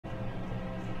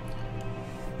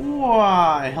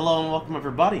Why, hello and welcome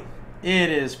everybody.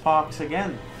 It is Pohx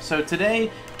again. So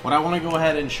today, what I want to go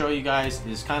ahead and show you guys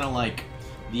is kind of like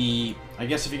I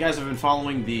guess if you guys have been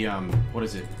following the, what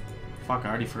is it? Fuck, I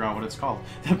already forgot what it's called.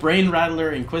 The Brain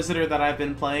Rattler Inquisitor that I've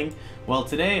been playing. Well,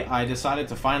 today I decided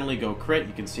to finally go crit.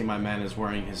 You can see my man is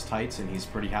wearing his tights and he's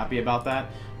pretty happy about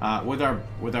that. With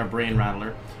our Brain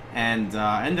Rattler. And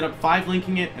ended up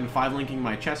 5-linking it and 5-linking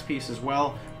my chess piece as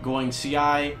well. Going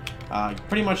CI,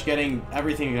 pretty much getting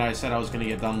everything that I said I was going to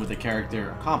get done with the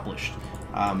character accomplished.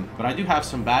 But I do have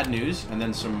some bad news, and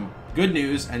then some good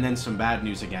news, and then some bad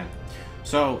news again.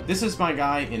 So this is my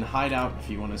guy in Hideout, if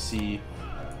you want to see.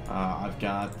 I've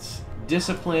got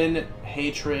Discipline,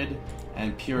 Hatred,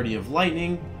 and Purity of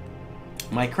Lightning.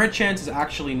 My crit chance is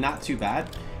actually not too bad.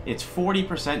 It's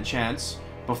 40% chance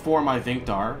before my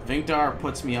Vinctar. Vinctar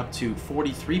puts me up to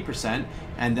 43%,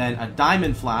 and then a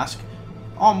Diamond Flask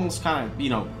almost kind of, you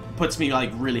know, puts me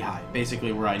like really high,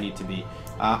 basically where I need to be.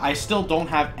 I still don't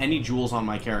have any jewels on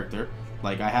my character.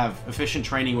 Like, I have efficient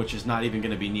training, which is not even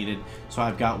going to be needed. So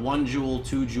I've got 1 jewel,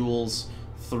 2 jewels,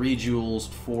 3 jewels,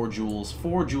 4 jewels,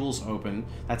 4 jewels open.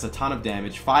 That's a ton of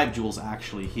damage. 5 jewels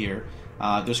actually here.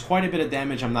 There's quite a bit of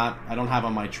damage I don't have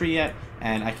on my tree yet,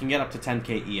 and I can get up to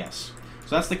 10k ES.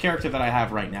 So that's the character that I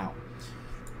have right now.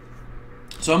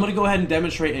 So I'm going to go ahead and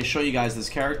demonstrate and show you guys this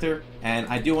character. And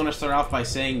I do want to start off by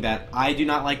saying that I do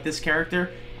not like this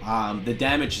character. The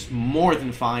damage is more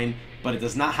than fine, but it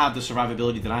does not have the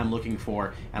survivability that I'm looking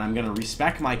for. And I'm going to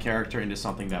respec my character into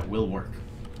something that will work.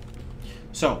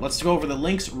 So let's go over the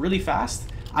links really fast.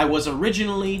 I was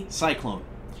originally Cyclone.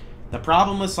 The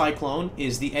problem with Cyclone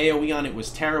is the AoE on it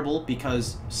was terrible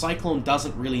because Cyclone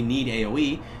doesn't really need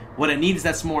AoE. What it needs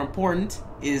that's more important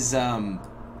is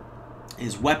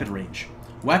weapon range.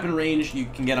 Weapon range you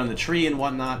can get on the tree and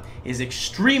whatnot is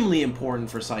extremely important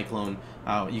for Cyclone.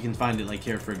 You can find it like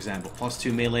here, for example,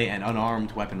 +2 melee and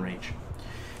unarmed weapon range.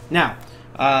 Now,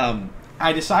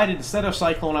 I decided instead of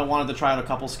Cyclone, I wanted to try out a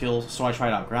couple skills, so I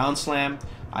tried out Ground Slam.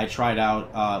 I tried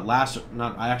out I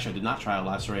did not try out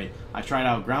Lacerate. I tried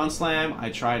out Ground Slam.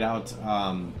 I tried out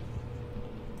I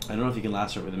don't know if you can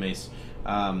lacerate with a mace.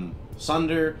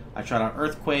 Sunder. I tried out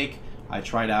Earthquake. I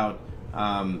tried out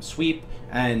Sweep.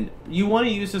 And you want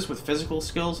to use this with physical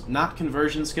skills, not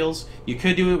conversion skills. You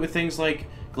could do it with things like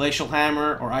Glacial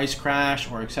Hammer or Ice Crash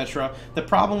or etc. The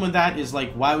problem with that is,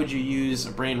 like, why would you use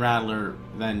a Brain Rattler?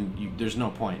 Then there's no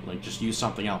point. Like, just use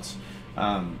something else.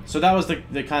 So that was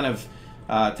the kind of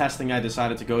testing I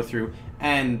decided to go through,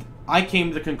 and I came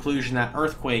to the conclusion that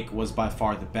Earthquake was by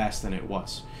far the best, and it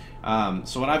was.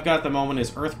 So what I've got at the moment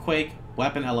is Earthquake,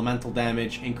 Weapon Elemental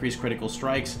Damage, Increased Critical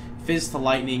Strikes, Fizz to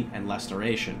Lightning, and Less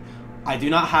Duration. I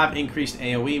do not have increased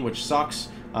AoE, which sucks.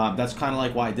 That's kind of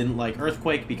like why I didn't like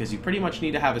Earthquake, because you pretty much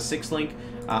need to have a 6-link,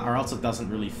 or else it doesn't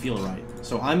really feel right.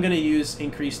 So I'm going to use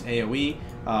increased AoE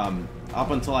up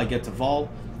until I get to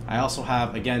Vol. I also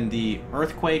have, again, the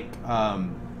Earthquake,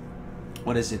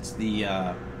 what is it?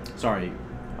 Sorry,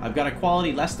 I've got a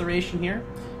quality Less Duration here,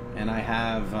 and I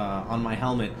have on my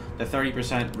helmet the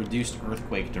 30% reduced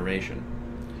Earthquake duration.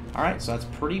 Alright, so that's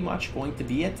pretty much going to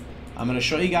be it. I'm going to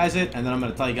show you guys it, and then I'm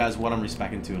going to tell you guys what I'm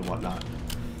respecing to and whatnot.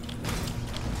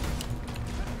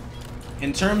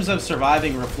 In terms of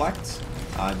surviving Reflect,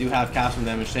 I do have Cast from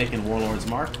Damage Taken, Warlord's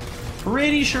Mark.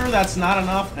 Pretty sure that's not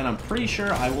enough, and I'm pretty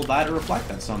sure I will die to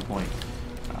Reflect at some point.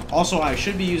 Also, I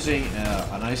should be using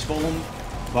an Ice Golem,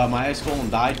 but my Ice Golem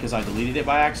died because I deleted it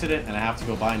by accident, and I have to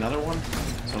go buy another one.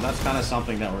 So that's kind of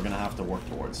something that we're going to have to work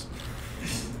towards.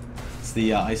 It's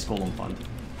the Ice Golem fund.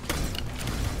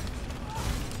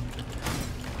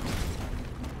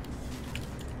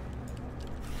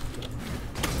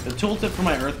 The tooltip for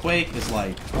my Earthquake is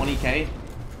like 20k.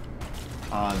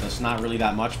 That's not really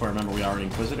that much, but remember we are an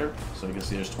Inquisitor, so you can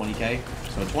see there's 20k.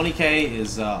 So 20k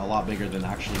is a lot bigger than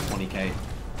actually 20k.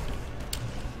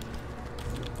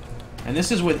 And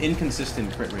this is with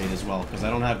inconsistent crit rate as well, because I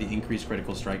don't have the increased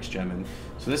critical strikes gem in.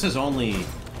 So this is only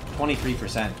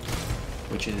 23%,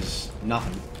 which is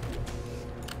nothing.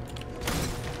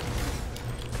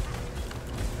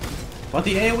 But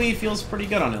the AoE feels pretty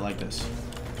good on it like this.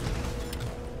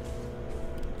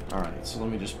 Alright, so let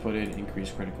me just put in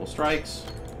increased critical strikes.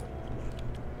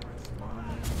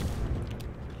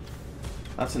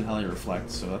 That's an LA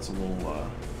Reflect, so that's a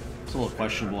little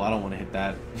questionable. I don't want to hit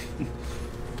that.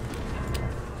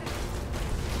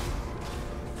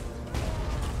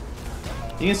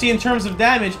 You can see in terms of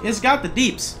damage, it's got the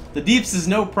deeps. The deeps is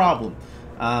no problem.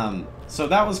 So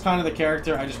that was kind of the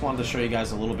character. I just wanted to show you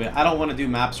guys a little bit. I don't want to do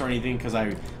maps or anything because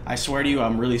I swear to you,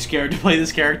 I'm really scared to play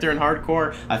this character in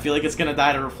hardcore. I feel like it's going to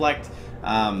die to Reflect.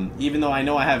 Even though I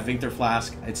know I have Victor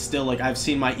Flask, it's still like I've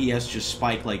seen my ES just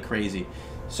spike like crazy.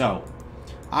 So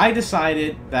I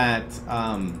decided that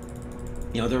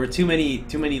you know, there were too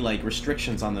many like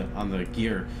restrictions on the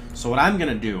gear. So what I'm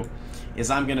gonna do is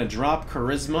I'm gonna drop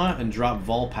Charisma and drop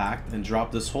Volpact and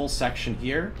drop this whole section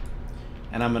here,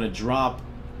 and I'm gonna drop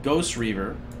Ghost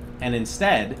Reaver, and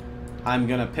instead I'm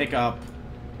gonna pick up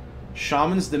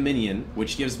Shaman's Dominion,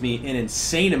 which gives me an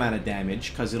insane amount of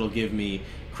damage because it'll give me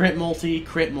crit multi,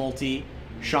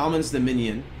 Shaman's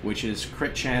Dominion, which is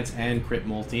crit chance and crit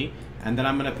multi, and then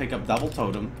I'm gonna pick up Double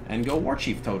Totem and go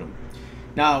Warchief Totem.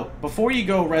 Now, before you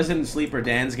go Resident Sleeper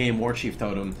Dan's game Warchief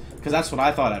Totem, because that's what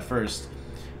I thought at first,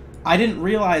 I didn't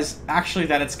realize actually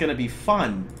that it's going to be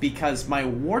fun, because my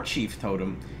Warchief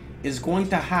Totem is going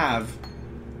to have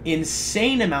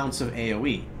insane amounts of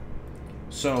AoE.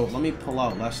 So let me pull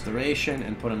out Less Duration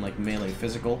and put in like melee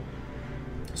physical.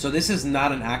 So this is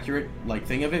not an accurate like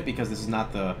thing of it, because this is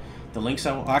not the links.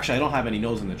 Actually, I don't have any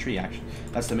nose in the tree, actually.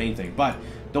 That's the main thing. But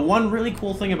the one really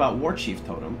cool thing about Warchief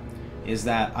Totem is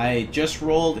that I just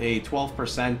rolled a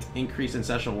 12% increase in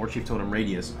Sessional Warchief Totem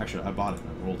radius. Actually, I bought it and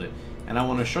I rolled it. And I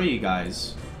want to show you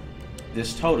guys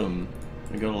this totem. I'm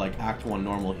going to go to like Act 1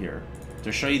 normal here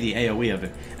to show you the AoE of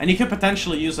it. And you could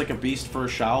potentially use like a Beast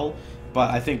First Showl, but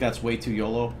I think that's way too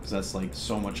YOLO, because that's like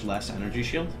so much less energy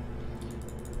shield.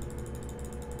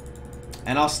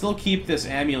 And I'll still keep this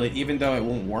amulet even though it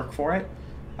won't work for it,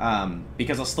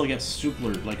 because I'll still get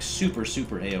super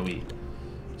AoE.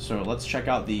 So let's check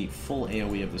out the full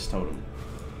AoE of this totem.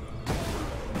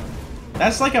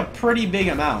 That's like a pretty big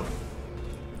amount.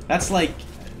 That's like,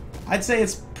 I'd say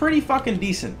it's pretty fucking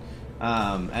decent.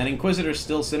 And Inquisitor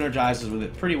still synergizes with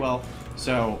it pretty well.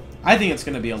 So I think it's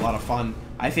going to be a lot of fun.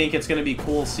 I think it's going to be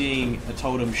cool seeing a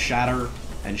totem shatter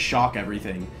and shock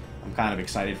everything. I'm kind of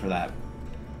excited for that.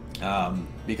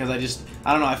 Because I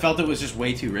don't know, I felt it was just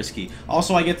way too risky.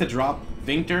 Also, I get to drop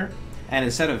Vinctor, and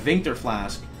instead of Vinctor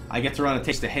Flask, I get to run a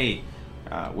Taste of Hate,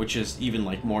 which is even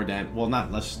like more damage. Well,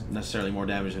 not less necessarily more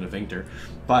damage than a Vinctor,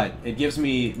 but it gives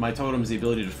me my totems the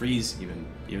ability to freeze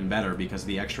even better because of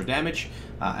the extra damage,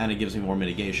 and it gives me more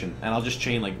mitigation. And I'll just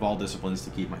chain like Ball Disciplines to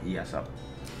keep my ES up.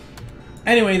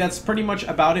 Anyway, that's pretty much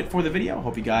about it for the video.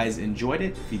 Hope you guys enjoyed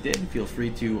it. If you did, feel free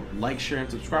to like, share, and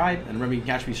subscribe. And remember, you can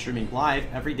catch me streaming live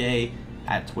every day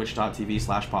at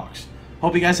twitch.tv/Pohx.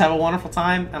 Hope you guys have a wonderful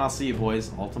time, and I'll see you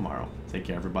boys all tomorrow. Take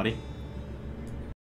care, everybody.